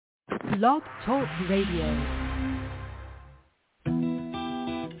Blog Talk Radio.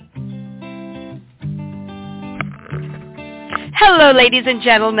 Hello, ladies and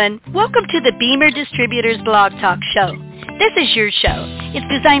gentlemen. Welcome to the BEMER Distributors Blog Talk Show. This is your show. It's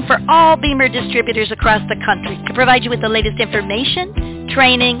designed for all BEMER distributors across the country to provide you with the latest information,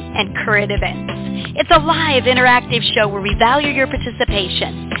 training, and current events. It's a live, interactive show where we value your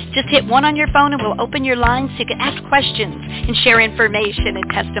participation. Just hit 1 on your phone and we'll open your lines so you can ask questions and share information and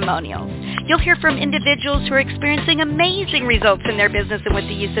testimonials. You'll hear from individuals who are experiencing amazing results in their business and with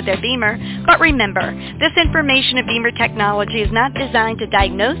the use of their BEMER. But remember, this information and BEMER technology is not designed to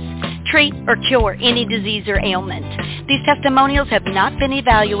diagnose, treat, or cure any disease or ailment. These testimonials have not been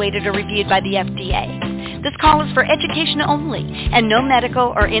evaluated or reviewed by the FDA. This call is for education only, and no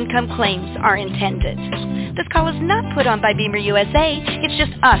medical or income claims are intended. This call is not put on by BEMER USA. It's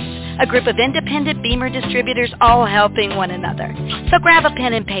just us, a group of independent BEMER distributors all helping one another. So grab a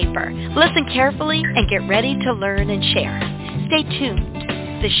pen and paper, listen carefully, and get ready to learn and share. Stay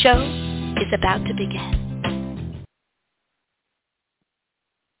tuned. The show is about to begin.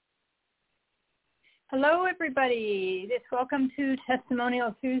 Hello, everybody. Welcome to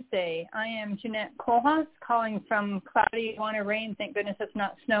Testimonial Tuesday. I am Jeannette calling from cloudy, want to rain. Thank goodness it's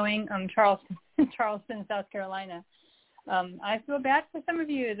not snowing. Charleston, South Carolina. I feel bad for some of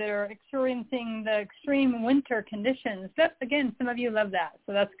you that are experiencing the extreme winter conditions. But again, some of you love that,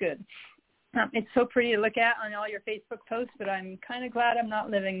 so that's good. It's so pretty to look at on all your Facebook posts, but I'm kind of glad I'm not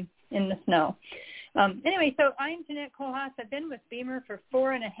living in the snow. Anyway, so I'm Jeannette Kohlhaas. I've been with BEMER for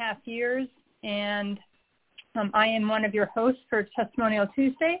 4.5 years. And I am one of your hosts for Testimonial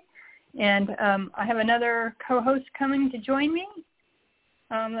Tuesday. And I have another co-host coming to join me.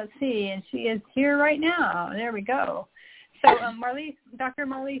 Let's see, and she is here right now. There we go. So Marlice, Dr.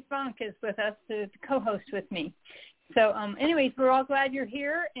 Marlice Bonk is with us to co-host with me. So anyways, we're all glad you're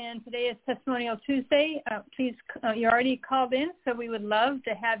here. And today is Testimonial Tuesday. Please, you already called in, so we would love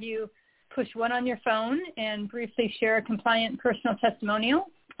to have you push 1 on your phone and briefly share a compliant personal testimonial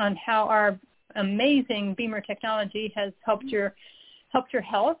on how our amazing BEMER technology has helped your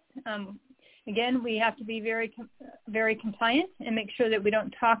health. Again, we have to be very compliant and make sure that we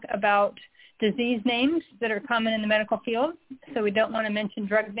don't talk about disease names that are common in the medical field. So we don't want to mention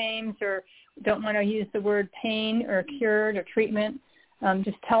drug names or don't want to use the word pain or cured or treatment.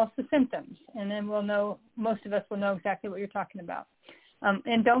 Just tell us the symptoms, and then we'll know. Most of us will know exactly what you're talking about.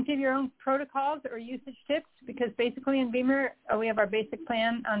 And don't give your own protocols or usage tips, because basically in BEMER, we have our basic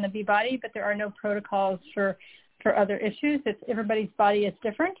plan on the B-body, but there are no protocols for other issues. Everybody's body is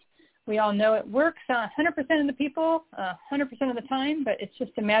different. We all know it works 100% of the people, 100% of the time, but it's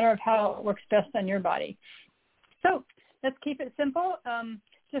just a matter of how it works best on your body. So let's keep it simple.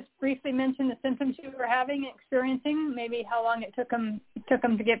 Just briefly mention the symptoms you were having and experiencing, maybe how long it took them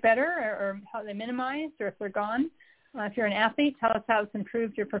to get better, or how they minimized, or if they're gone. If you're an athlete, tell us how it's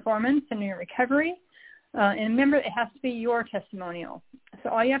improved your performance and your recovery. And remember, it has to be your testimonial. So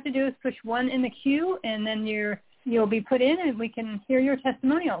all you have to do is push 1 in the queue, and then you'll be put in, and we can hear your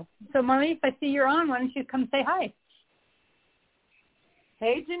testimonial. So Marlice, I see you're on. Why don't you come say hi?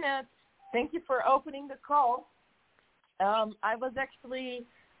 Hey, Jeannette. Thank you for opening the call. I was actually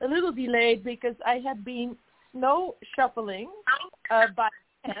a little delayed because I had been snow shuffling by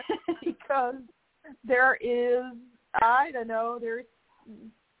hand because there is, I don't know, there's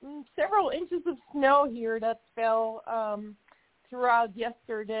several inches of snow here that fell throughout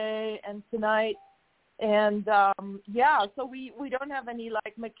yesterday and tonight. And, so we don't have any,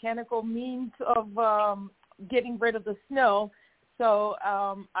 mechanical means of getting rid of the snow. So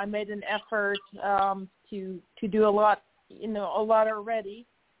I made an effort to do a lot already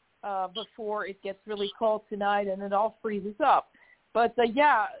before it gets really cold tonight and it all freezes up. But,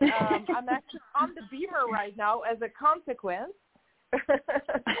 I'm actually on the BEMER right now as a consequence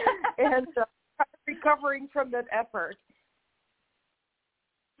and recovering from that effort.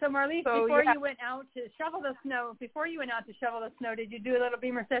 So, Marlice, before you went out to shovel the snow, did you do a little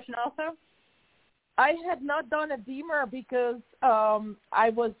BEMER session also? I had not done a BEMER because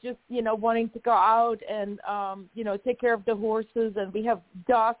I was just, wanting to go out and, take care of the horses, and we have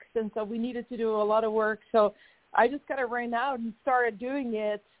ducks, and so we needed to do a lot of work. So I just kind of ran out and started doing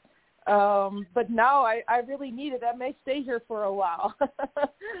it. But now I really need it. I may stay here for a while.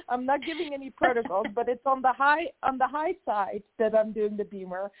 I'm not giving any protocols, but it's on the high side that I'm doing the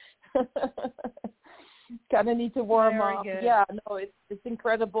BEMER. Kind of need to warm up. Good. Yeah, no, it's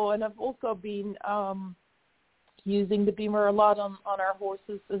incredible. And I've also been using the BEMER a lot on our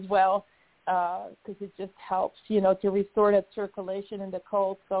horses as well, because it just helps, to restore that circulation in the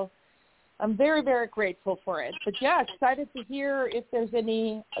cold. So I'm very, very grateful for it. But, yeah, excited to hear if there's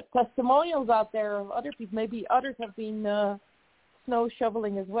any testimonials out there of other people. Maybe others have been snow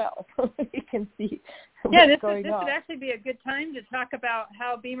shoveling as well. You can see what's going on. This would actually be a good time to talk about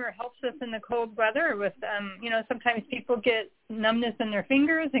how BEMER helps us in the cold weather with, sometimes people get numbness in their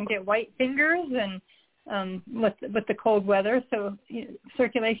fingers and get white fingers and with the cold weather. So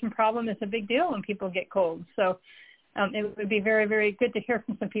circulation problem is a big deal when people get cold. So it would be very, very good to hear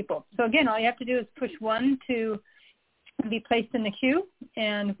from some people. So, again, all you have to do is push 1 to be placed in the queue,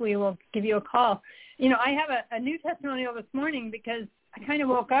 and we will give you a call. I have a new testimonial this morning because I kind of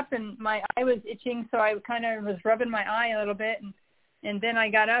woke up and my eye was itching, so I kind of was rubbing my eye a little bit, and then I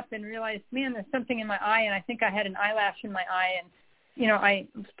got up and realized, man, there's something in my eye, and I think I had an eyelash in my eye, and I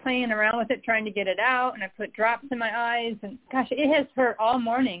was playing around with it, trying to get it out, and I put drops in my eyes, and gosh, it has hurt all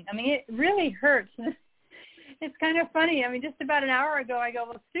morning. I mean, it really hurts. It's kind of funny. I mean, just about an hour ago, I go,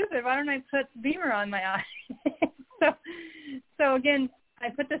 well, stupid, why don't I put BEMER on my eye? So again, I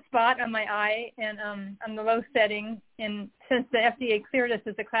put the spot on my eye and on the low setting, and since the FDA cleared us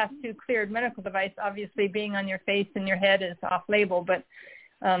as a Class 2 cleared medical device, obviously being on your face and your head is off-label, but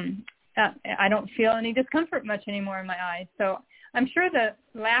I don't feel any discomfort much anymore in my eye. So I'm sure the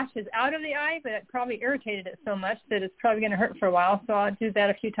lash is out of the eye, but it probably irritated it so much that it's probably going to hurt for a while. So I'll do that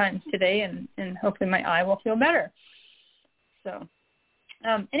a few times today, and hopefully my eye will feel better. So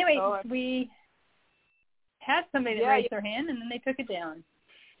anyway, we had somebody that raised their hand, and then they took it down.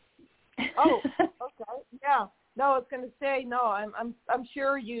 Oh, okay, yeah. No, I was going to say, no, I'm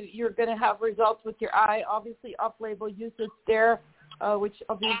sure you're going to have results with your eye. Obviously, off-label use is there, which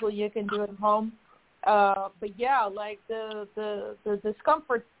obviously you can do at home. But yeah, like the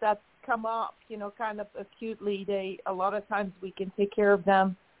discomforts that come up, kind of acutely, a lot of times we can take care of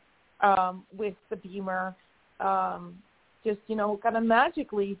them with the BEMER, just kind of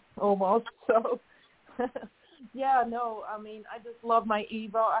magically almost. So yeah, no, I mean, I just love my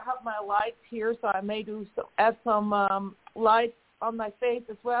Evo. I have my lights here, so I may add some lights on my face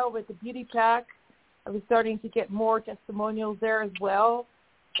as well with the beauty pack. I was starting to get more testimonials there as well.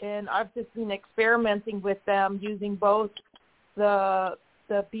 And I've just been experimenting with them using both the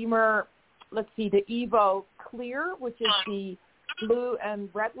BEMER, the Evo Clear, which is the blue and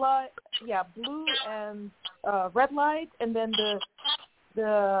red light. Yeah, blue and red light, and then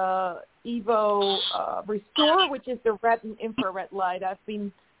the Evo Restore, which is the red and infrared light. I've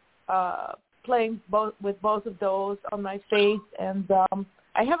been playing with both of those on my face, and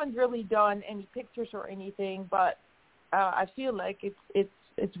I haven't really done any pictures or anything, but I feel like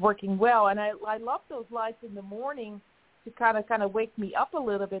it's working well, and I love those lights in the morning to kind of wake me up a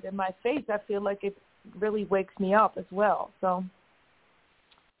little bit in my face. I feel like it really wakes me up as well. So,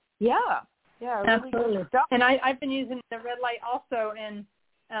 yeah, really absolutely. Good stuff. And I've been using the red light also, and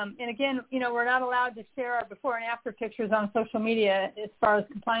again, we're not allowed to share our before and after pictures on social media as far as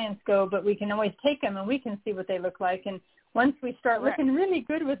compliance go, but we can always take them and we can see what they look like. And once we start looking really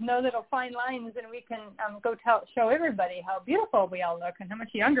good with no little fine lines, and we can show everybody how beautiful we all look and how much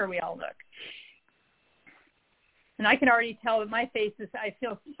younger we all look. And I can already tell that my face I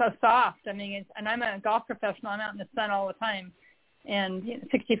feel so soft. I mean, and I'm a golf professional. I'm out in the sun all the time. And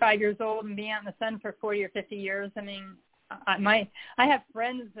 65 years old and being out in the sun for 40 or 50 years, I mean, I have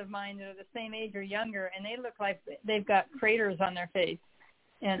friends of mine that are the same age or younger, and they look like they've got craters on their face.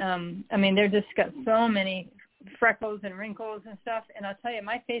 And, I mean, they've just got so many freckles and wrinkles and stuff. And I'll tell you,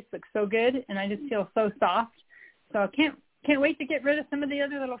 my face looks so good, and I just feel so soft. So I can't wait to get rid of some of the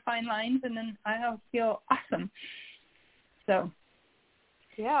other little fine lines, and then I'll feel awesome. So.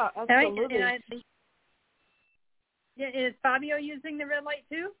 Yeah, absolutely. Is Fabio using the red light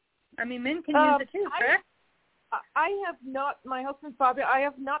too? I mean, men can use it too, correct? I have not, my husband Fabio, I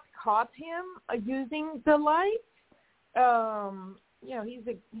have not caught him using the light. He's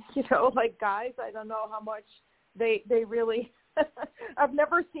like guys, I don't know how much they really, I've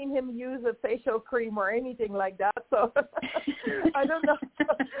never seen him use a facial cream or anything like that, so I don't know.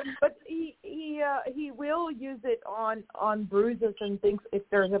 But he will use it on bruises and things. If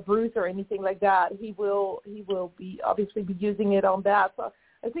there's a bruise or anything like that, he will be obviously be using it on that. So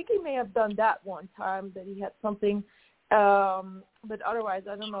I think he may have done that one time that he had something, but otherwise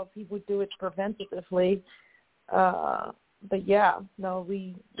I don't know if he would do it preventatively. But yeah, no,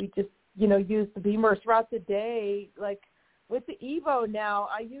 we just use the BEMER throughout the day. Like with the Evo now,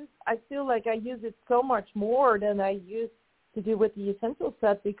 I feel like I use it so much more than I used to do with the Essential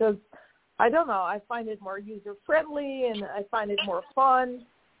set, because I don't know, I find it more user friendly and I find it more fun.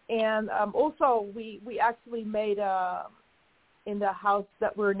 And also we actually made in the house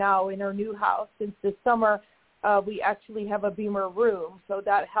that we're now in, our new house since this summer, we actually have a BEMER room, so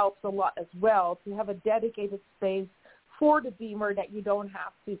that helps a lot as well to have a dedicated space for the BEMER that you don't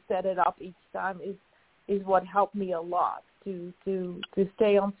have to set it up each time is what helped me a lot to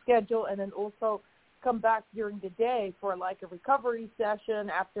stay on schedule, and then also come back during the day for like a recovery session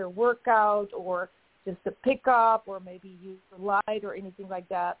after a workout, or just a pickup, or maybe use the light or anything like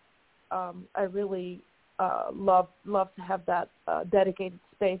that. I really love to have that dedicated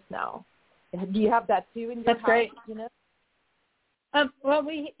space now. Do you have that too in your house? That's great. Jeannette? Well,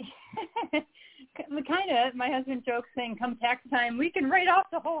 we kind of, my husband jokes saying, come tax time, we can write off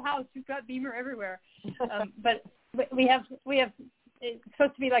the whole house. We've got BEMER everywhere. But we have, it's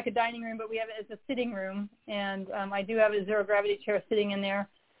supposed to be like a dining room, but we have it as a sitting room. And I do have a zero gravity chair sitting in there.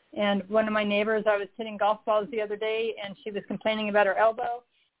 And one of my neighbors, I was hitting golf balls the other day, and she was complaining about her elbow.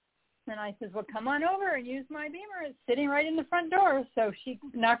 And I said, well, come on over and use my BEMER. It's sitting right in the front door. So she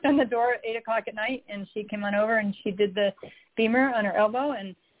knocked on the door at 8 o'clock at night, and she came on over, and she did the BEMER on her elbow.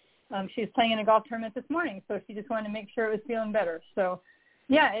 And she was playing in a golf tournament this morning, so she just wanted to make sure it was feeling better. So,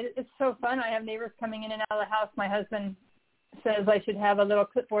 yeah, it's so fun. I have neighbors coming in and out of the house. My husband says I should have a little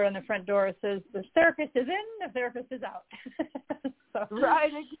clipboard on the front door that says, the therapist is in, the therapist is out. So,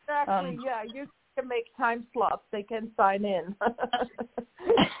 right, exactly. Yeah, you can make time slots. They can sign in.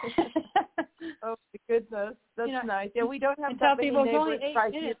 Oh, my goodness. That's nice. Yeah, we don't have that many neighbors. It's only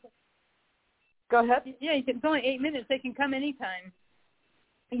 8 minutes. Go ahead. Yeah, it's only 8 minutes. They can come anytime.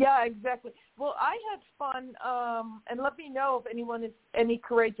 Yeah, exactly. Well, I had fun, and let me know if any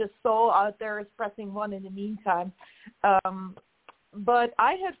courageous soul out there is pressing one in the meantime. But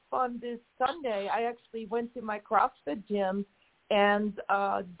I had fun this Sunday. I actually went to my CrossFit gym and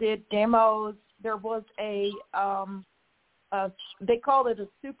did demos. There was they called it a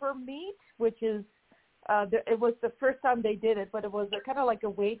super meet, which is, it was the first time they did it, but it was kind of like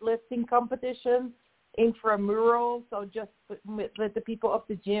a weightlifting competition intramural, so just with the people of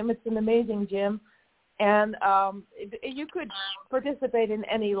the gym. It's an amazing gym. And you could participate in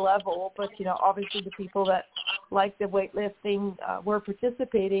any level, but, obviously the people that like the weightlifting were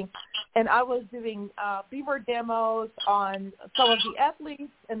participating. And I was doing BEMER demos on some of the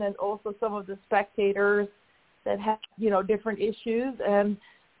athletes and then also some of the spectators that had, different issues. And,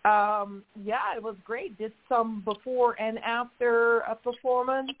 it was great. Did some before and after a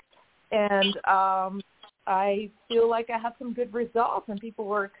performance. And I feel like I had some good results, and people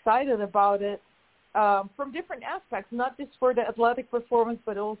were excited about it. From different aspects, not just for the athletic performance,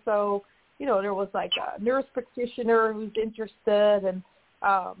 but also, there was like a nurse practitioner who's interested, and,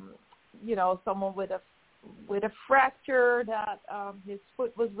 someone with a fracture that his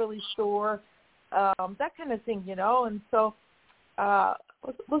foot was really sore, that kind of thing, and so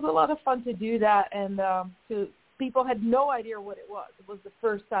it was a lot of fun to do that, and people had no idea what it was. It was the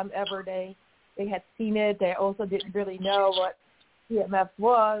first time ever they had seen it. They also didn't really know what EMF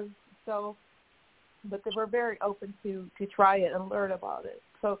was, but they were very open to try it and learn about it.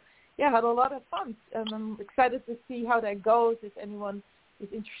 So, I had a lot of fun, and I'm excited to see how that goes. If anyone is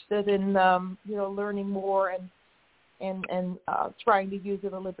interested in, learning more and trying to use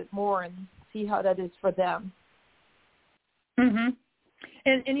it a little bit more and see how that is for them. Mhm.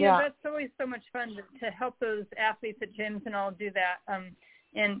 And that's always so much fun to help those athletes at gyms and all do that.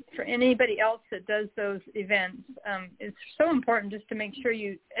 And for anybody else that does those events, it's so important just to make sure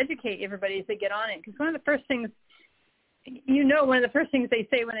you educate everybody as they get on it. Because one of the first things, they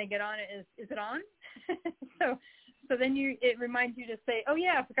say when they get on it is it on? so then it reminds you to say, oh,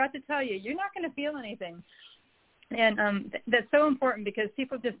 yeah, I forgot to tell you, you're not going to feel anything. And that's so important because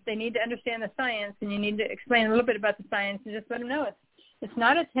people they need to understand the science, and you need to explain a little bit about the science and just let them know it's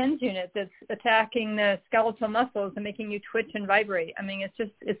not a TENS unit that's attacking the skeletal muscles and making you twitch and vibrate. I mean,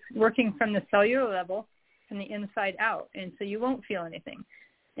 it's working from the cellular level, from the inside out, and so you won't feel anything.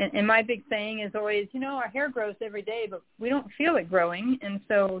 And my big saying is always, our hair grows every day, but we don't feel it growing, and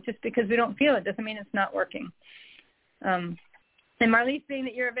so just because we don't feel it doesn't mean it's not working. And Marlice, being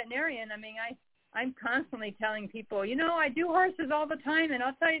that you're a veterinarian, I mean, I'm constantly telling people, I do horses all the time, and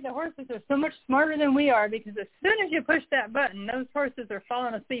I'll tell you the horses are so much smarter than we are because as soon as you push that button, those horses are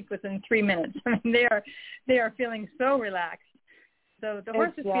falling asleep within 3 minutes. I mean, they are feeling so relaxed. So the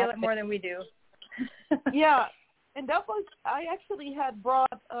horses feel it more than we do. Yeah, and that was, I actually had brought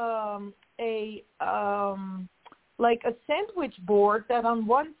a sandwich board that on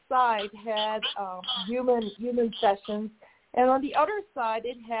one side had human sessions, and on the other side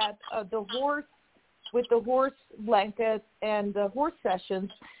it had the horse with the horse blanket and the horse sessions.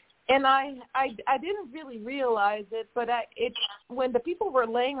 And I didn't really realize it, but when the people were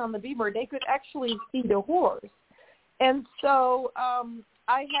laying on the BEMER, they could actually see the horse. And so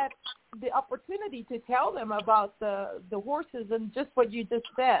I had the opportunity to tell them about the horses and just what you just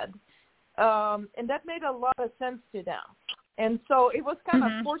said, and that made a lot of sense to them. And so it was kind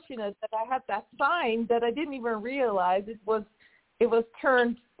of fortunate that I had that sign that I didn't even realize it was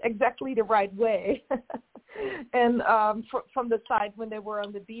turned exactly the right way, and from the side when they were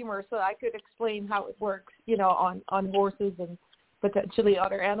on the BEMER, so I could explain how it works, on horses and potentially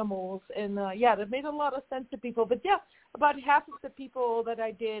other animals. And that made a lot of sense to people. But about half of the people that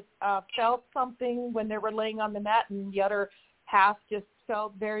I did felt something when they were laying on the mat, and the other half just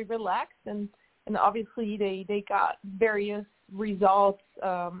felt very relaxed. And obviously they got various results.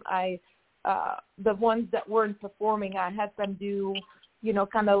 The ones that weren't performing, I had them do,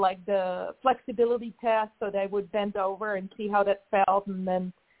 kind of like the flexibility test, so they would bend over and see how that felt, and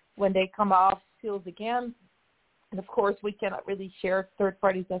then when they come off, feels again. And of course, we cannot really share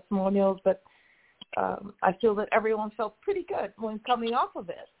third-party testimonials, but I feel that everyone felt pretty good when coming off of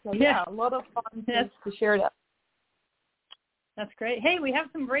it. So a lot of fun to share that. That's great. Hey, we have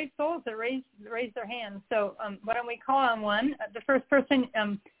some brave souls that raised their hands. So why don't we call on one? The first person,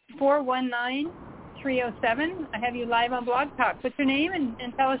 419-307. I have you live on Blog Talk. What's your name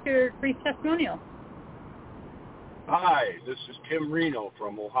and tell us your brief testimonial? Hi, this is Tim Reno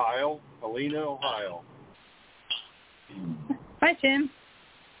from Helena, Ohio. Hi, Tim.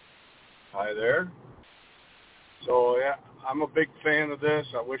 Hi there. So, I'm a big fan of this.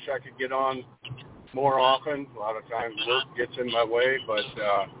 I wish I could get on more often. A lot of times work gets in my way, but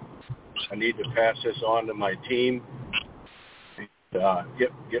I need to pass this on to my team and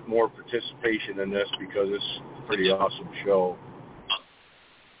get more participation in this because it's a pretty awesome show.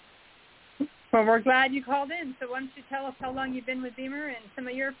 Well, we're glad you called in. So why don't you tell us how long you've been with BEMER and some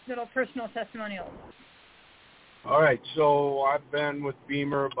of your little personal testimonials. All right, so I've been with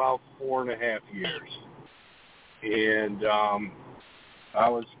BEMER about 4.5 years. And I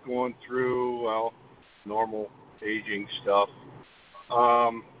was going through, normal aging stuff.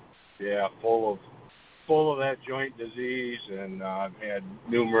 Full of that joint disease, and I've had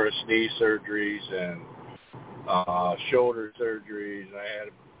numerous knee surgeries and shoulder surgeries.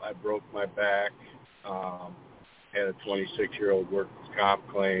 I broke my back. Had a 26-year-old workers' comp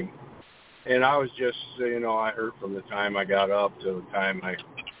claim, and I was just, I hurt from the time I got up to the time I,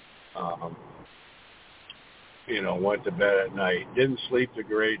 went to bed at night. Didn't sleep the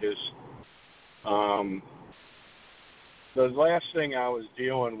greatest. The last thing I was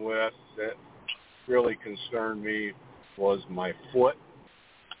dealing with that really concerned me was my foot.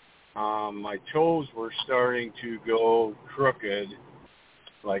 My toes were starting to go crooked,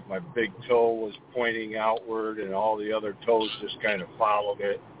 like my big toe was pointing outward and all the other toes just kind of followed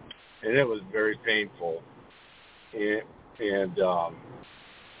it, and it was very painful.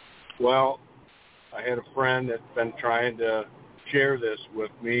 I had a friend that's been trying to share this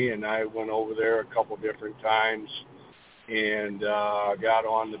with me, and I went over there a couple different times and got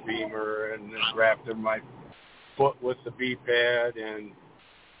on the BEMER and wrapped in my foot with the B-pad, and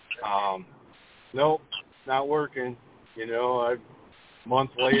nope, not working. A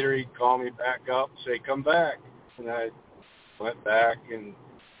month later he'd call me back up and say, come back. And I went back and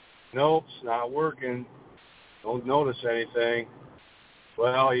nope, it's not working. Don't notice anything.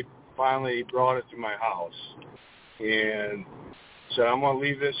 Well, he finally brought it to my house and said, I'm going to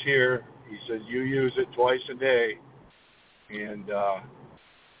leave this here. He said, you use it twice a day. And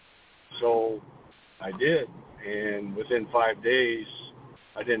so I did. And within 5 days,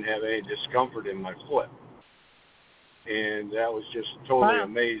 I didn't have any discomfort in my foot. And that was just totally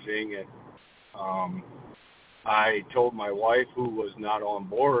amazing. And I told my wife, who was not on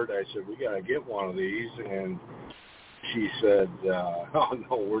board, I said, we got to get one of these. And she said, oh,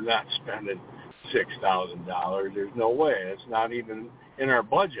 no, we're not spending $6,000. There's no way. It's not even in our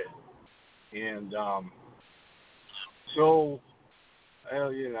budget. And so,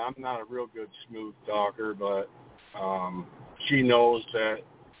 I'm not a real good smooth talker, but she knows that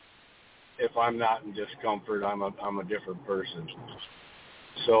if I'm not in discomfort, I'm a different person.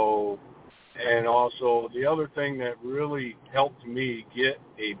 So, and also the other thing that really helped me get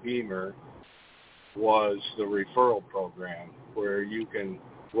a BEMER was the referral program, where you can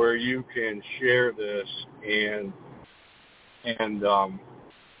share this and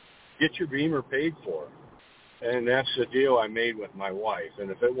get your BEMER paid for. And that's the deal I made with my wife.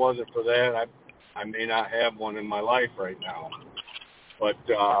 And if it wasn't for that, I may not have one in my life right now. But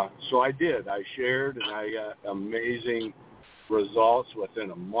so I did. I shared, and I got amazing results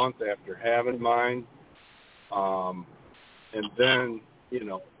within a month after having mine. And then,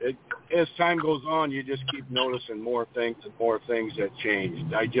 as time goes on, you just keep noticing more things that change.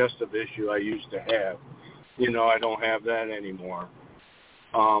 Digestive issue I used to have, I don't have that anymore.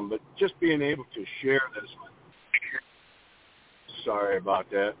 But just being able to share this, sorry about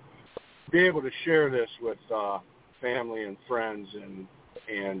that, be able to share this with family and friends and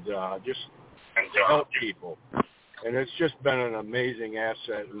just help people. And it's just been an amazing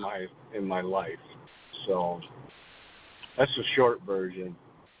asset in my life. So that's the short version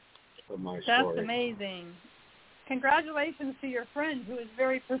of my story. That's amazing. Congratulations to your friend who is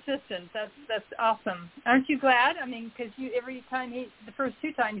very persistent. That's awesome. Aren't you glad? I mean, because every time the first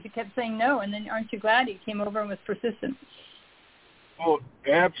 2 times you kept saying no, and then aren't you glad he came over and was persistent? Oh,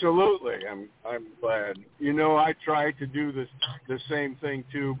 absolutely. I'm glad. You know, I try to do the same thing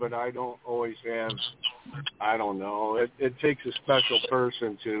too, but I don't always have. I don't know. It takes a special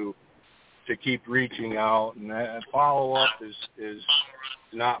person to keep reaching out, and that follow up is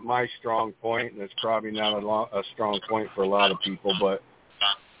not my strong point, and it's probably not a strong point for a lot of people. But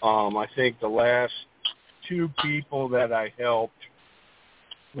I think the last 2 people that I helped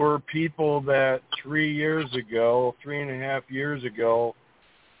were people that 3.5 years ago,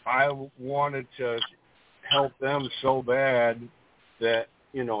 I wanted to help them so bad that,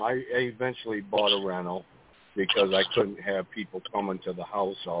 you know, I eventually bought a rental because I couldn't have people coming to the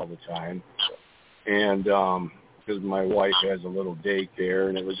house all the time. And because my wife has a little daycare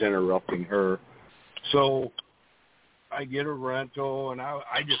and it was interrupting her. So I get a rental, and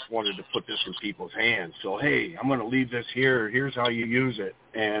I just wanted to put this in people's hands. So, hey, I'm going to leave this here. Here's how you use it.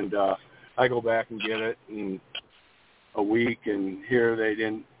 And I go back and get it in a week, and here they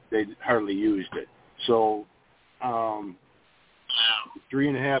hardly used it. So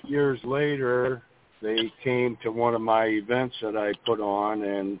 3.5 years later, they came to one of my events that I put on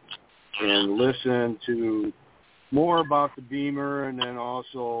and listened to more about the BEMER, and then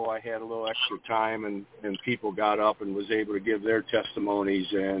also I had a little extra time, and people got up and was able to give their testimonies,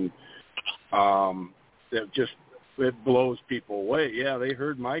 and it blows people away. Yeah, they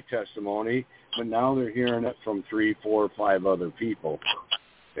heard my testimony, but now they're hearing it from 3, 4, 5 other people.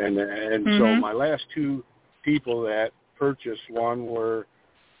 And So my last 2 people that purchased one were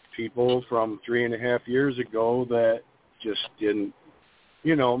people from 3.5 years ago that just didn't,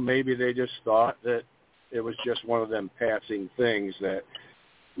 you know, maybe they just thought that it was just one of them passing things that,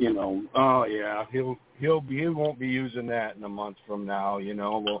 you know, oh yeah, he won't be using that in a month from now, you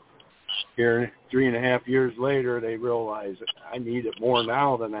know. Well, here 3.5 years later, they realize I need it more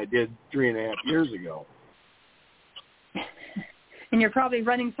now than I did 3.5 years ago. And you're probably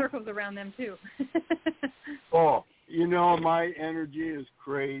running circles around them too. Oh, you know, my energy is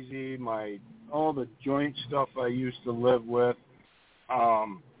crazy. All the joint stuff I used to live with.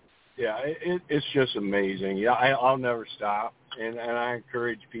 Yeah, it's just amazing. Yeah, I'll never stop, and I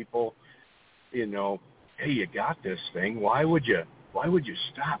encourage people, you know, hey, you got this thing. Why would you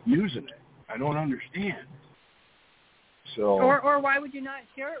stop using it? I don't understand. So or why would you not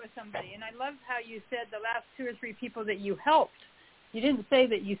share it with somebody? And I love how you said the last 2 or 3 people that you helped. You didn't say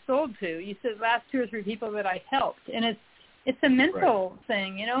that you sold to. You said last 2 or 3 people that I helped, and it's a mental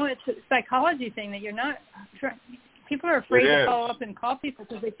thing, you know. It's a psychology thing that you're not trying. People are afraid to follow up and call people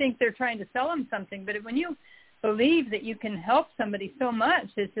because they think they're trying to sell them something. But when you believe that you can help somebody so much,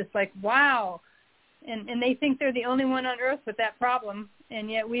 it's just like, wow. And they think they're the only one on earth with that problem. And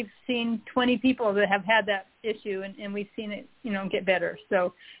yet we've seen 20 people that have had that issue, and we've seen it, you know, get better.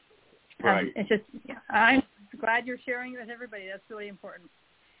 So it's just, I'm glad you're sharing it with everybody. That's really important.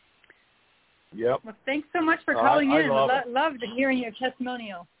 Yep. Well, thanks so much for calling in. Loved hearing your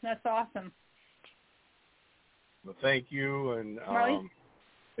testimonial. That's awesome. Well, thank you, and Marlice?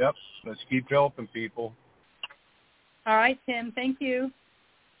 Yep, let's keep helping people. All right, Tim. Thank you.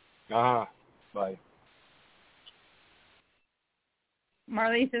 Bye.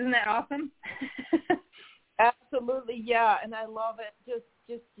 Marlice, isn't that awesome? Absolutely, yeah, and I love it.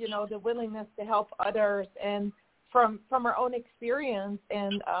 Just you know, the willingness to help others, and from our own experience,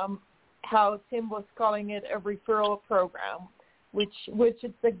 and how Tim was calling it a referral program. Which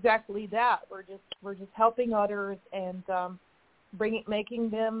it's exactly that. We're just helping others and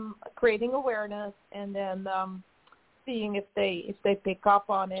creating awareness, and then seeing if they pick up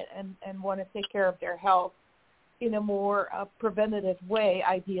on it and want to take care of their health in a more preventative way,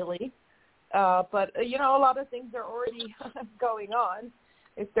 ideally. But you know, a lot of things are already going on.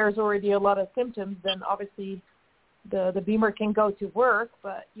 If there's already a lot of symptoms, then obviously the BEMER can go to work,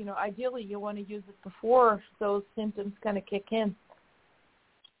 but, you know, ideally you want to use it before those symptoms kind of kick in.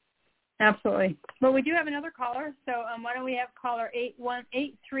 Absolutely. Well, we do have another caller, so why don't we have caller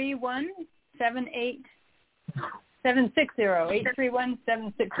 831-760,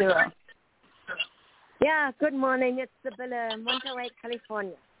 831-760. Yeah, good morning. It's Sibylla, Monterey,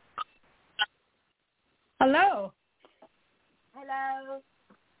 California. Hello. Hello.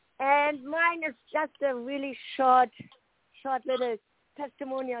 And mine is just a really short little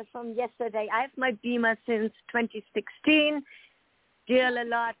testimonial from yesterday. I have my BEMER since 2016. Deal a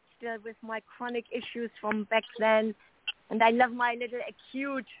lot still with my chronic issues from back then. And I love my little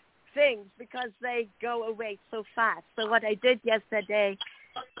acute things because they go away so fast. So what I did yesterday,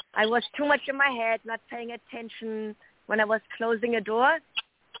 I was too much in my head, not paying attention. When I was closing a door,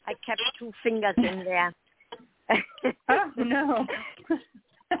 I kept 2 fingers in there. Oh, no.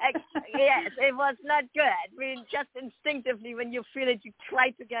 Yes, it was not good. I mean, just instinctively, when you feel it, you try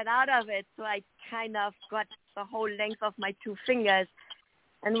to get out of it. So I kind of got the whole length of my 2 fingers.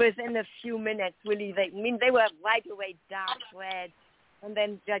 And within a few minutes, really, they were right away dark red. And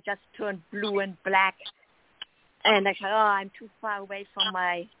then they just turned blue and black. And I thought, I'm too far away from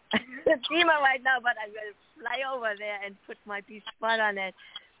my BEMER right now, but I will fly over there and put my B-spot on it.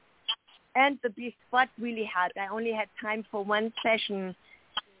 And the B-spot really helped. I only had time for 1 session,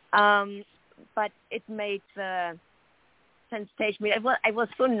 but it made the sensation. I was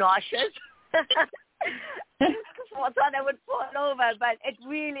so nauseous. I thought I would fall over, but it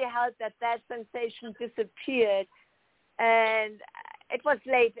really helped that sensation disappeared. And it was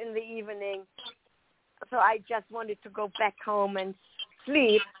late in the evening, so I just wanted to go back home and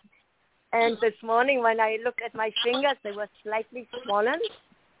sleep. And this morning when I looked at my fingers, they were slightly swollen,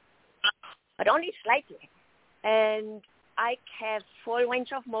 but only slightly. And I have full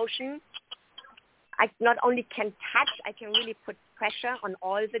range of motion. I not only can touch, I can really put pressure on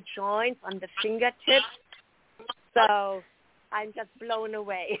all the joints, on the fingertips. So I'm just blown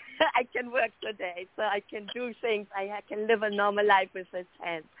away. I can work today, so I can do things. I can live a normal life with this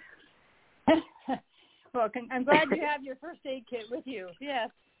hand. Well, I'm glad you have your first aid kit with you. Yes.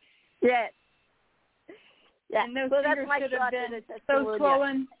 Yes. Yeah. And those so fingers should have been so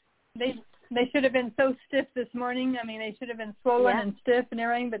swollen. They should have been so stiff this morning. I mean, they should have been swollen and stiff and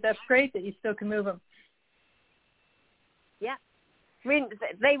everything, but that's great that you still can move them. Yeah. I mean,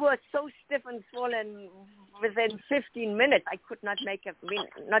 they were so stiff and swollen within 15 minutes. I could not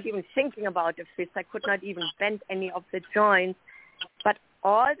not even thinking about a fist. I could not even bend any of the joints. But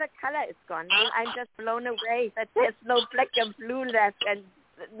all the color is gone. I'm just blown away that there's no black and blue left and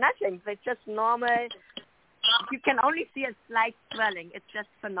nothing. They're just normal. You can only see a slight swelling. It's just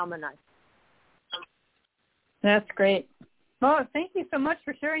phenomenal. That's great. Well, thank you so much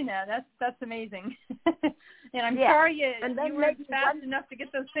for sharing that. That's amazing. And I'm sorry you weren't fast enough to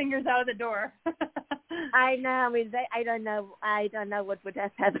get those fingers out of the door. I know. I mean, I don't know what would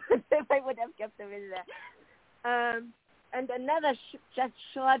have happened if I would have kept them in there. And another just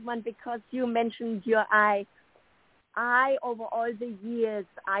short one, because you mentioned your eye. Over all the years,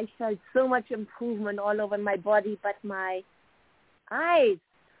 I felt so much improvement all over my body, but my eyes,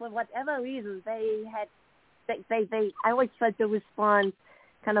 for whatever reason, I always felt the response,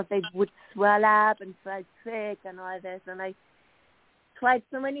 kind of they would swell up and felt sick and all this, and I tried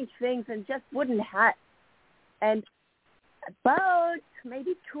so many things and just wouldn't help. And about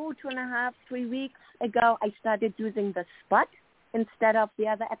maybe 2.5, 3 weeks ago, I started using the spot instead of the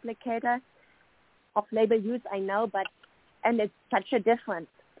other applicator. Off-label use, I know, and it's such a difference.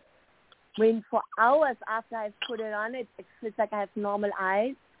 I mean, for hours after I've put it on, it feels like I have normal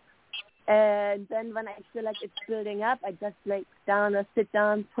eyes. And then when I feel like it's building up, I just lay down or sit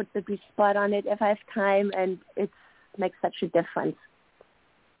down, put the B-spot on it if I have time, and it makes such a difference.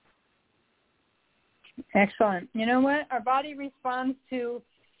 Excellent. You know what? Our body responds to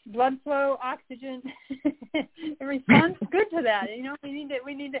blood flow, oxygen. It responds good to that. You know,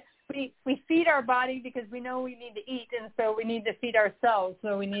 we feed our body because we know we need to eat, and so we need to feed ourselves.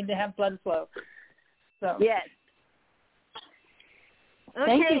 So we need to have blood flow. So yes.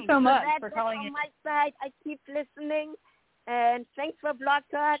 Thank you so much for calling in. On my side, I keep listening, and thanks for Blog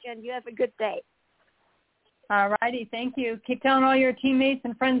Talk, and you have a good day. All righty, thank you. Keep telling all your teammates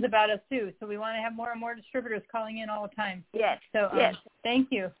and friends about us, too. So we want to have more and more distributors calling in all the time. Yes. So yes. Thank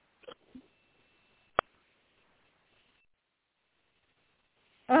you.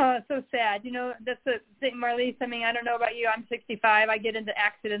 Oh, it's so sad. You know, that's the thing, Marlice. I mean, I don't know about you. I'm 65. I get into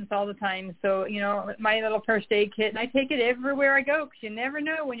accidents all the time. So, you know, my little first aid kit, and I take it everywhere I go because you never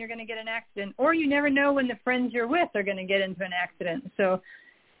know when you're going to get an accident, or you never know when the friends you're with are going to get into an accident. So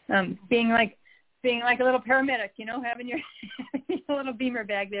being like a little paramedic, you know, having your little BEMER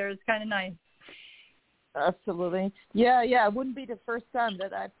bag there is kind of nice. Absolutely. Yeah. It wouldn't be the first time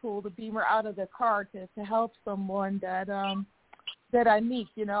that I pulled a BEMER out of the car to help someone that I meet,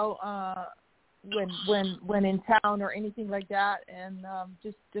 you know, when in town or anything like that, and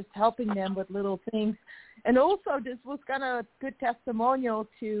just helping them with little things. And also this was kind of a good testimonial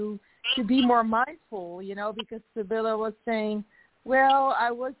to be more mindful, you know, because Sibylla was saying well,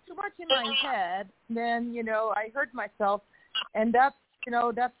 I was too much in my head. Then, I hurt myself. And that's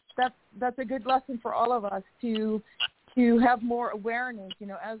a good lesson for all of us to have more awareness,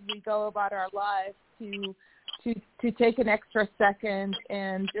 as we go about our lives, to take an extra second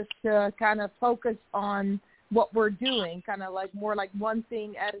and just to kind of focus on what we're doing, kind of like more like one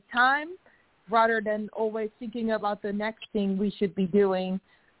thing at a time, rather than always thinking about the next thing we should be doing.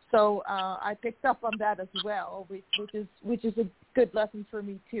 So I picked up on that as well, which is a good lesson for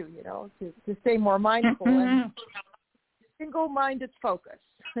me too, to stay more mindful and single-minded focus.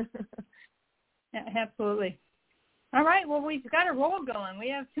 Yeah, absolutely. All right, well, we've got a roll going. We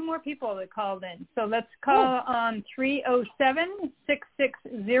have 2 more people that called in. So let's call on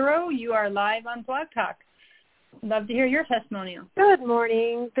 307-660. You are live on Blog Talk. Love to hear your testimonial. Good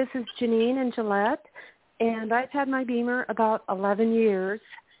morning. This is Jeannette and Jeannette, and I've had my BEMER about 11 years,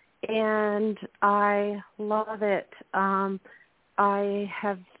 and I love it. I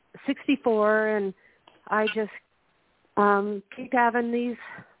have 64, and I just keep having these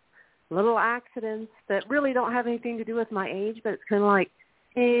little accidents that really don't have anything to do with my age, but it's kind of like,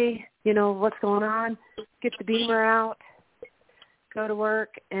 hey, what's going on? Get the BEMER out, go to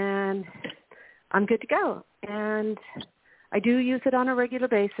work, and I'm good to go. And I do use it on a regular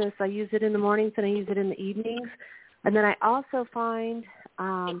basis. I use it in the mornings and I use it in the evenings. And then I also find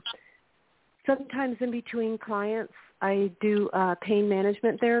sometimes in between clients, I do pain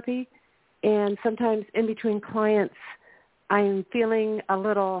management therapy. And sometimes in between clients, I'm feeling a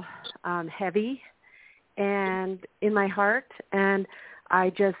little heavy and in my heart, and I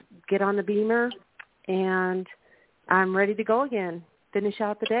just get on the BEMER, and I'm ready to go again, finish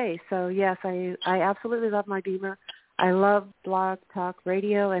out the day. So, yes, I absolutely love my BEMER. I love Blog Talk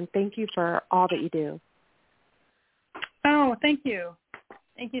Radio, and thank you for all that you do. Oh, thank you.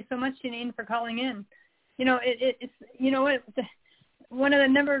 Thank you so much, Jeannette, for calling in. It's one of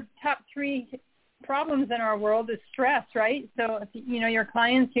the top 3 problems in our world is stress, right? So, if, your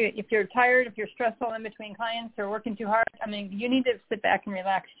clients, if you're tired, if you're stressful in between clients or working too hard, you need to sit back and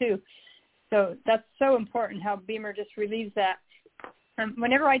relax too. So that's so important how BEMER just relieves that.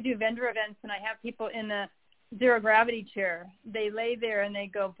 Whenever I do vendor events and I have people in the zero gravity chair, they lay there and they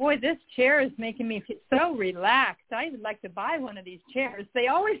go, boy, this chair is making me feel so relaxed. I would like to buy one of these chairs. They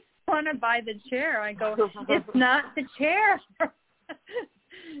always want to buy the chair. I go, it's not the chair.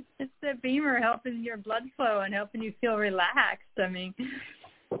 It's the BEMER helping your blood flow and helping you feel relaxed.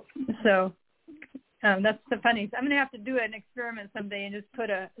 So that's the funny. I'm going to have to do an experiment someday and just put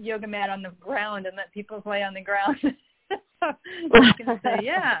a yoga mat on the ground and let people lay on the ground. So you can say,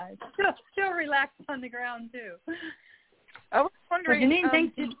 yeah, still relaxed on the ground too. I was wondering. So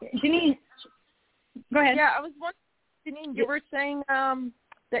Jeannette, go ahead. Yeah, I was wondering, Jeannette, you were saying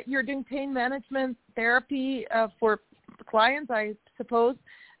that you're doing pain management therapy for clients, I suppose,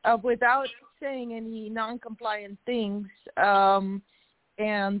 without saying any non-compliant things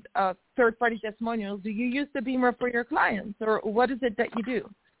and third-party testimonials. Do you use the BEMER for your clients, or what is it that you do?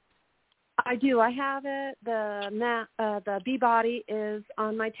 I do. I have it. The B-body is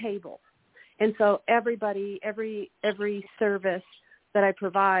on my table, and so everybody, every service that I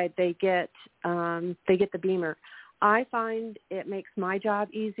provide, they get the BEMER. I find it makes my job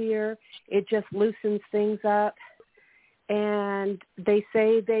easier. It just loosens things up, and they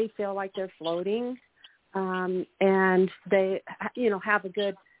say they feel like they're floating, and they have a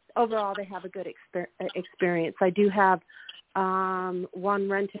good overall. They have a good experience. I do have one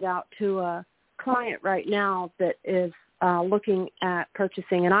rented out to a client right now that is looking at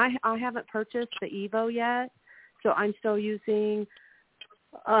purchasing, and I haven't purchased the Evo yet, so I'm still using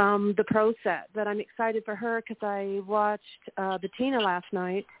the Pro Set. But I'm excited for her because I watched the Tina last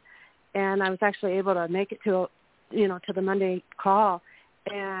night, and I was actually able to make it to the Monday call,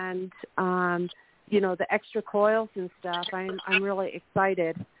 and the extra coils and stuff. I'm really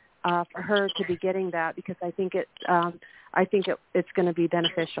excited for her to be getting that because I think it's going to be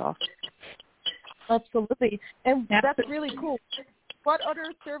beneficial. Absolutely. And that's really cool. What other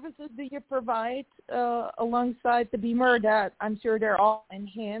services do you provide alongside the BEMER that I'm sure they're all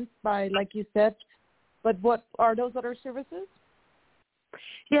enhanced by, like you said, but what are those other services?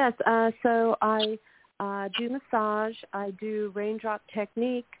 Yes, so I do massage, I do raindrop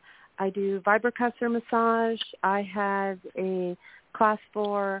technique, I do vibrocursor massage, I have a class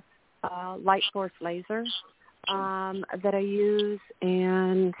 4 light force laser that I use,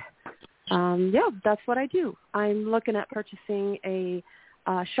 and that's what I do. I'm looking at purchasing a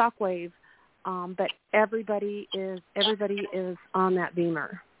shockwave, but everybody is on that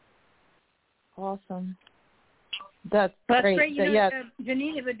BEMER. Awesome. That's well, great. That's great.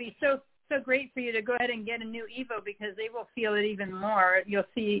 Jeannette, it would be so so great for you to go ahead and get a new Evo because they will feel it even more. You'll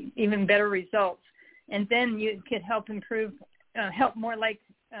see even better results. And then you could help more, like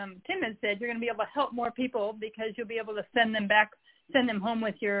Tim has said, you're going to be able to help more people because you'll be able to send them home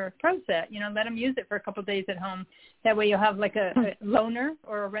with your Pro Set. Let them use it for a couple of days at home. That way you'll have like a loaner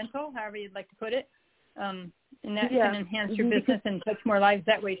or a rental, however you'd like to put it. And that can enhance your business and touch more lives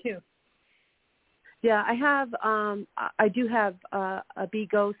that way too. Yeah, I do have a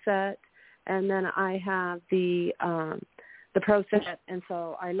BeGo set, and then I have the Pro Set, and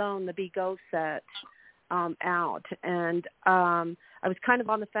so I loan the BeGo set out. And I was kind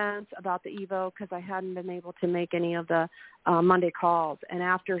of on the fence about the Evo because I hadn't been able to make any of the Monday calls. And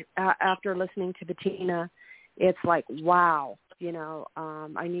after listening to Bettina, it's like, wow,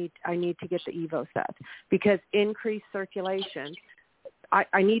 I need to get the Evo set because increased circulation.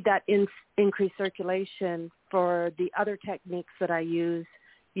 I need that increased circulation for the other techniques that I use.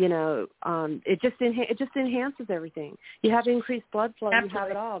 It just enhances everything. You have increased blood flow. Absolutely. You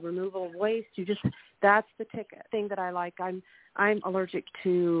have it all. Removal of waste. That's the thing that I like. I'm allergic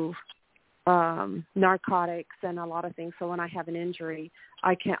to narcotics and a lot of things. So when I have an injury,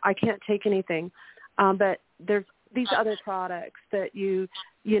 I can't take anything. But there's these other products that you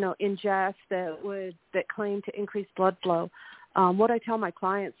ingest that claim to increase blood flow. What I tell my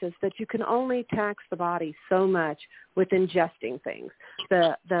clients is that you can only tax the body so much with ingesting things.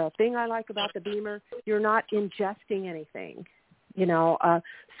 The thing I like about the BEMER, you're not ingesting anything,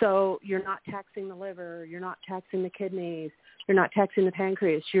 so you're not taxing the liver, you're not taxing the kidneys, you're not taxing the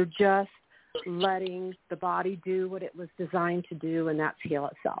pancreas. You're just letting the body do what it was designed to do, and that's heal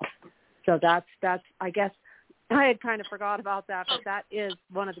itself. So that's I guess I had kind of forgot about that, but that is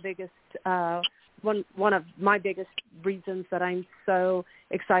one of the biggest one of my biggest reasons that I'm so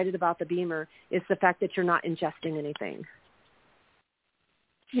excited about the BEMER is the fact that you're not ingesting anything.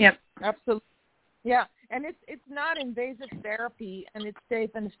 Yep, absolutely. Yeah, and it's not invasive therapy, and it's safe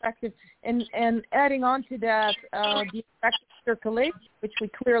and effective. And adding on to that, the effective circulation, which we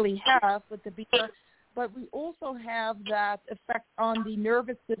clearly have with the BEMER, but we also have that effect on the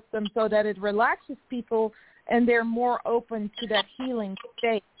nervous system so that it relaxes people and they're more open to that healing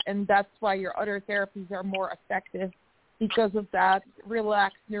state. And that's why your other therapies are more effective because of that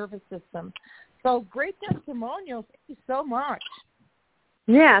relaxed nervous system. So great testimonials. Thank you so much.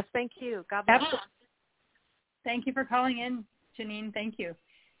 Yes, thank you. God bless. Absolutely. Thank you for calling in, Janine. Thank you.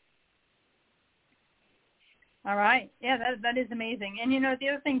 All right. Yeah, that is amazing. And, the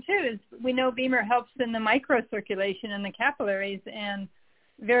other thing, too, is we know BEMER helps in the microcirculation and the capillaries. And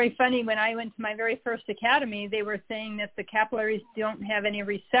very funny, when I went to my very first academy, they were saying that the capillaries don't have any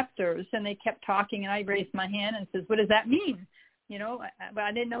receptors. And they kept talking, and I raised my hand and says, what does that mean? But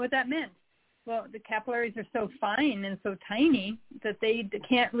I didn't know what that meant. Well, the capillaries are so fine and so tiny that they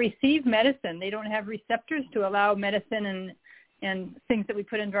can't receive medicine. They don't have receptors to allow medicine and things that we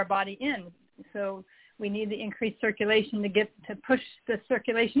put into our body in. So we need the increased circulation to push the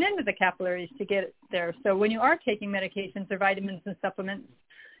circulation into the capillaries to get it there. So when you are taking medications or vitamins and supplements,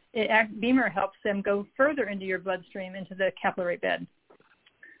 BEMER helps them go further into your bloodstream, into the capillary bed.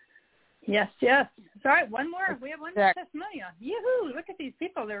 Yes. All right, one more. We have one more testimonial. Yoo-hoo, look at these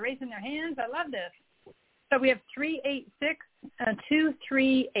people. They're raising their hands. I love this. So we have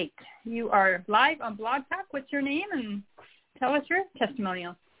 386-238. You are live on Blog Talk. What's your name? And tell us your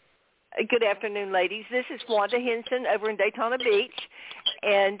testimonial. Good afternoon, ladies. This is Wanda Henson over in Daytona Beach,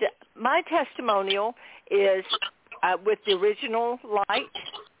 and my testimonial is with the original light.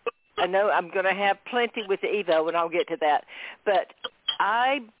 I know I'm going to have plenty with the Evo, and I'll get to that, but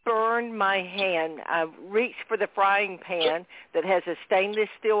I burned my hand. I reached for the frying pan that has a stainless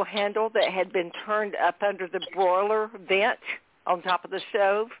steel handle that had been turned up under the broiler vent on top of the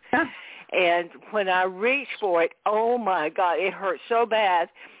stove, and when I reached for it, oh, my God, it hurt so bad.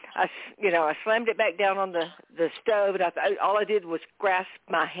 I slammed it back down on the stove, and all I did was grasp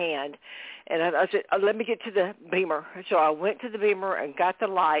my hand. And I said, let me get to the BEMER. So I went to the BEMER and got the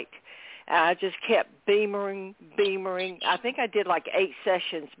light. And I just kept BEMERing. I think I did like 8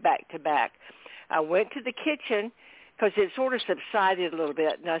 sessions back to back. I went to the kitchen because it sort of subsided a little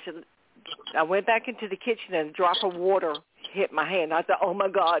bit. And I went back into the kitchen and a drop of water hit my hand. I thought, oh, my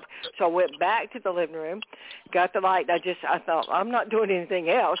God. So I went back to the living room, got the light, and I thought, I'm not doing anything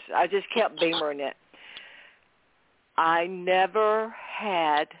else. I just kept BEMERing it. I never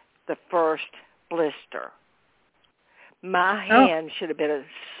had the first blister. My hand should have been a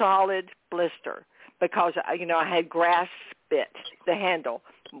solid blister because, I had grasped it, the handle,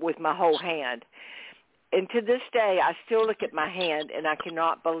 with my whole hand. And to this day, I still look at my hand, and I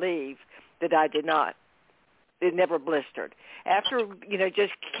cannot believe that I did not it never blistered. After,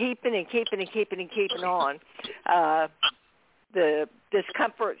 just keeping on, the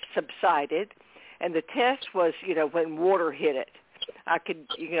discomfort subsided, and the test was, when water hit it. I could,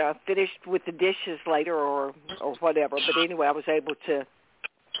 finished with the dishes later or whatever, but anyway, I was able to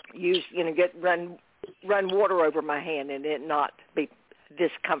use, run water over my hand and it not be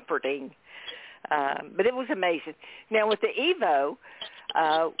discomforting. But it was amazing. Now with the Evo,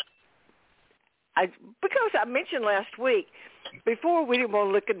 because I mentioned last week, before we didn't want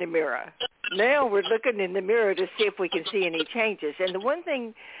to look in the mirror. Now we're looking in the mirror to see if we can see any changes. And the one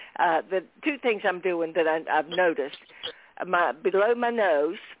thing, the two things I'm doing that I've noticed, below my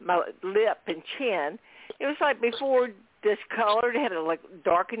nose, my lip and chin, it was like before discolored, it had a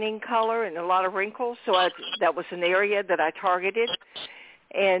darkening color and a lot of wrinkles. So that was an area that I targeted.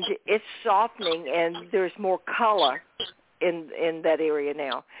 And it's softening, and there's more color in that area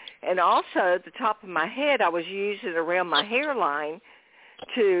now. And also, the top of my head, I was using around my hairline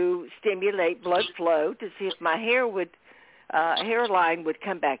to stimulate blood flow to see if my hairline would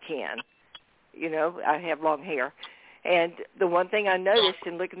come back in. I have long hair. And the one thing I noticed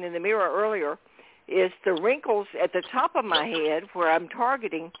in looking in the mirror earlier is the wrinkles at the top of my head where I'm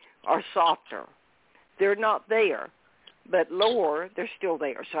targeting are softer. They're not there. But lower, they're still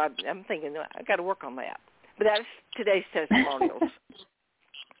there. So I'm thinking I got to work on that. But that's today's testimonials.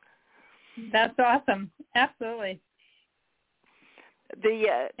 That's awesome. Absolutely.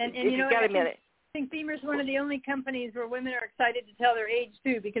 And if you've got a minute. I think BEMER's one of the only companies where women are excited to tell their age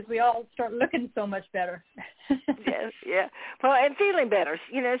too, because we all start looking so much better. Yes, yeah. Well, and feeling better.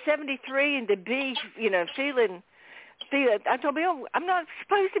 73 and to be, feeling. I told me, I'm not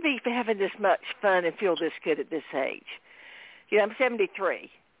supposed to be having this much fun and feel this good at this age. I'm 73,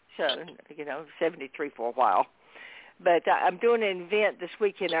 so, 73 for a while. But I'm doing an event this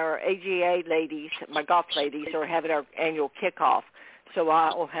weekend. Our AGA ladies, my golf ladies, are having our annual kickoff. So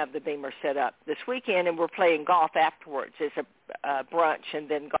I will have the BEMER set up this weekend, and we're playing golf afterwards. It's a brunch and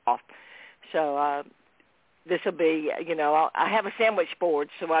then golf. So this will be, I have a sandwich board,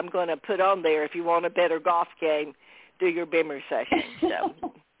 so I'm going to put on there, if you want a better golf game, do your BEMER session. So,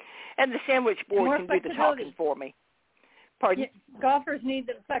 and the sandwich board can do the talking for me. Pardon? Yeah, golfers need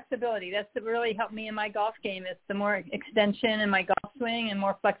the flexibility. That's what really helped me in my golf game. It's the more extension in my golf swing and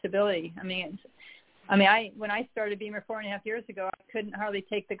more flexibility. When I started BEMER 4.5 years ago, I couldn't hardly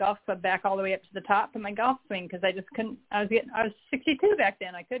take the golf club back all the way up to the top of my golf swing because I just couldn't. I was 62 back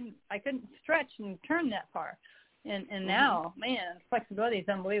then. I couldn't stretch and turn that far. And now, man, flexibility is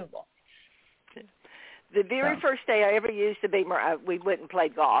unbelievable. The very first day I ever used the BEMER, we went and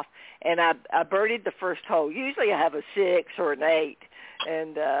played golf, and I birdied the first hole. Usually I have a 6 or an 8,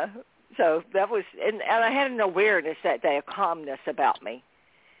 and so that was, and I had an awareness that day, a calmness about me,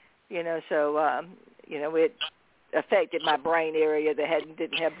 so, it affected my brain area that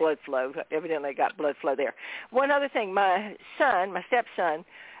didn't have blood flow. Evidently I got blood flow there. One other thing, my stepson,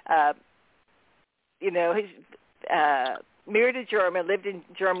 he's married a German, lived in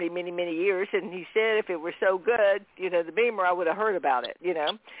Germany many, many years, and he said if it were so good, the BEMER, I would have heard about it,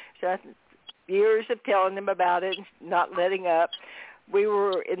 So years of telling him about it, not letting up. We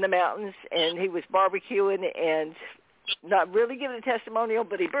were in the mountains, and he was barbecuing and not really giving a testimonial,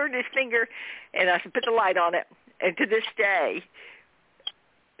 but he burned his finger, and I said, put the light on it. And to this day,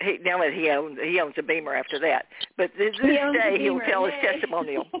 he owns a BEMER after that. But this day he'll tell his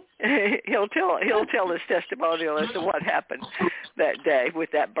testimonial. he'll tell his testimonial as to what happened that day with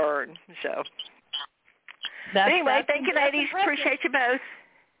that burn. So anyway, thank you, ladies. Appreciate you both.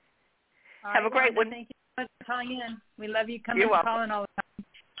 Have a great one. Thank you so much for calling in. We love you coming and calling all the time.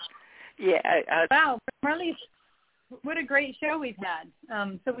 Yeah. Wow, Marlice, what a great show we've had.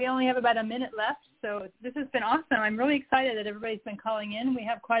 So we only have about a minute left. So this has been awesome. I'm really excited that everybody's been calling in. We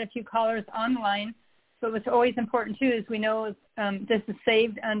have quite a few callers online. So what's always important, too, is we know this is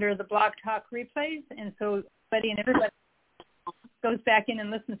saved under the Blog Talk replays. And so everybody goes back in and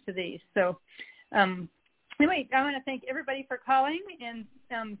listens to these. So anyway, I want to thank everybody for calling. And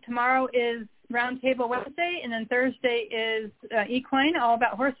tomorrow is Roundtable Wednesday. And then Thursday is Equine, all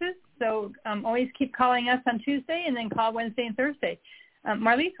about horses. So always keep calling us on Tuesday and then call Wednesday and Thursday.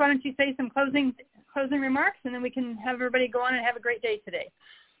 Marlice, why don't you say some closing remarks, and then we can have everybody go on and have a great day today.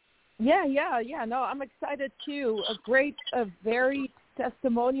 Yeah. No, I'm excited too. A very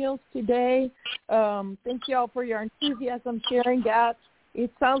testimonials today. Thank you all for your enthusiasm sharing that.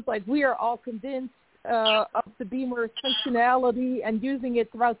 It sounds like we are all convinced of the BEMER functionality and using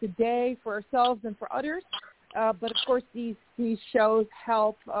it throughout the day for ourselves and for others. But of course, these shows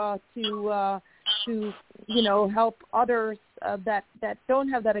help to help others that don't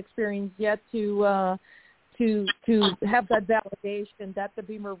have that experience yet to to have that validation that the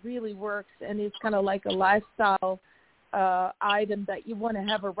BEMER really works, and it's kind of like a lifestyle item that you want to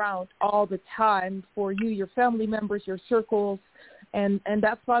have around all the time for you, your family members, your circles, and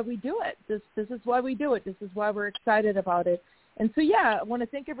that's why we do it. This is why we do it. This is why we're excited about it. And so, yeah, I want to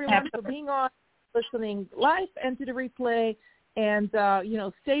thank everyone for being on, listening live and to the replay. And,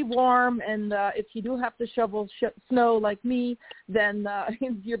 stay warm. And if you do have to shovel snow like me, then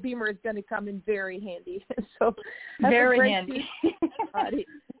your BEMER is going to come in very handy. So very handy.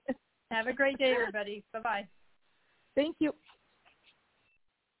 Have a great day, everybody. Bye-bye. Thank you.